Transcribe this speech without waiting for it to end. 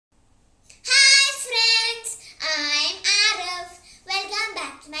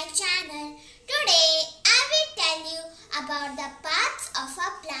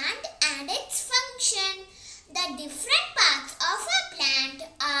different parts of a plant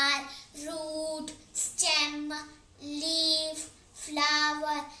are root, stem, leaf,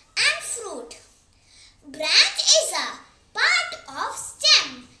 flower and fruit. Branch is a part of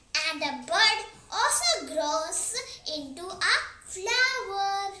stem and a bud also grows into a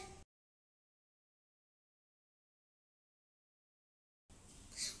flower.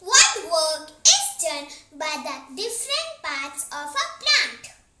 What work is done by the different parts of a plant?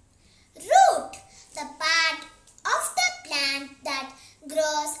 Root, the part of the plant that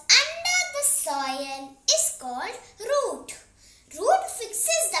grows under the soil, is called root. Root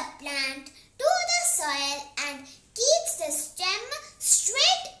fixes the plant to the soil and keeps the stem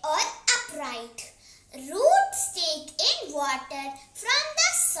straight or upright. Roots take in water from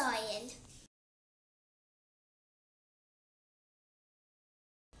the soil.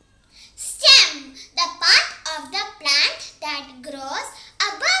 Stem, the part of the plant that grows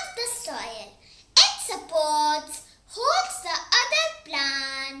above the soil. It supports, holds the other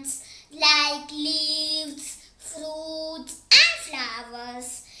plants like leaves, fruits and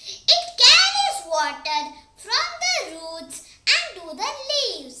flowers. It carries water from the roots and to the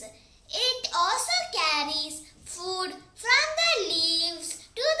leaves. It also carries food from the leaves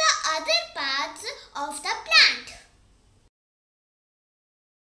to the other parts of the plant.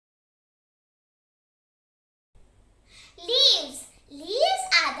 Leaves. Leaves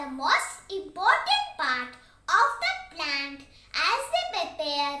are the most important part of the plant as they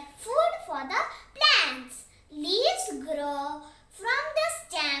prepare food for the plants. Leaves grow from the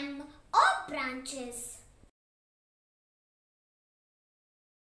stem or branches.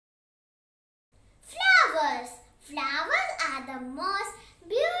 Flowers. Flowers are the most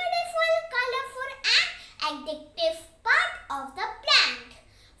beautiful, colorful and addictive part of the plant.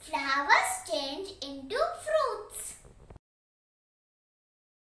 Flowers change into fruits.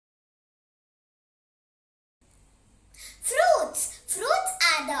 Fruits. Fruits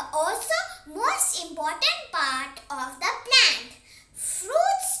are the also most important part of the plant.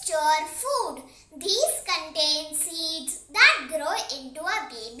 Fruits store food. These contain seeds that grow into a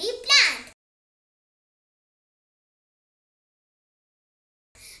baby plant.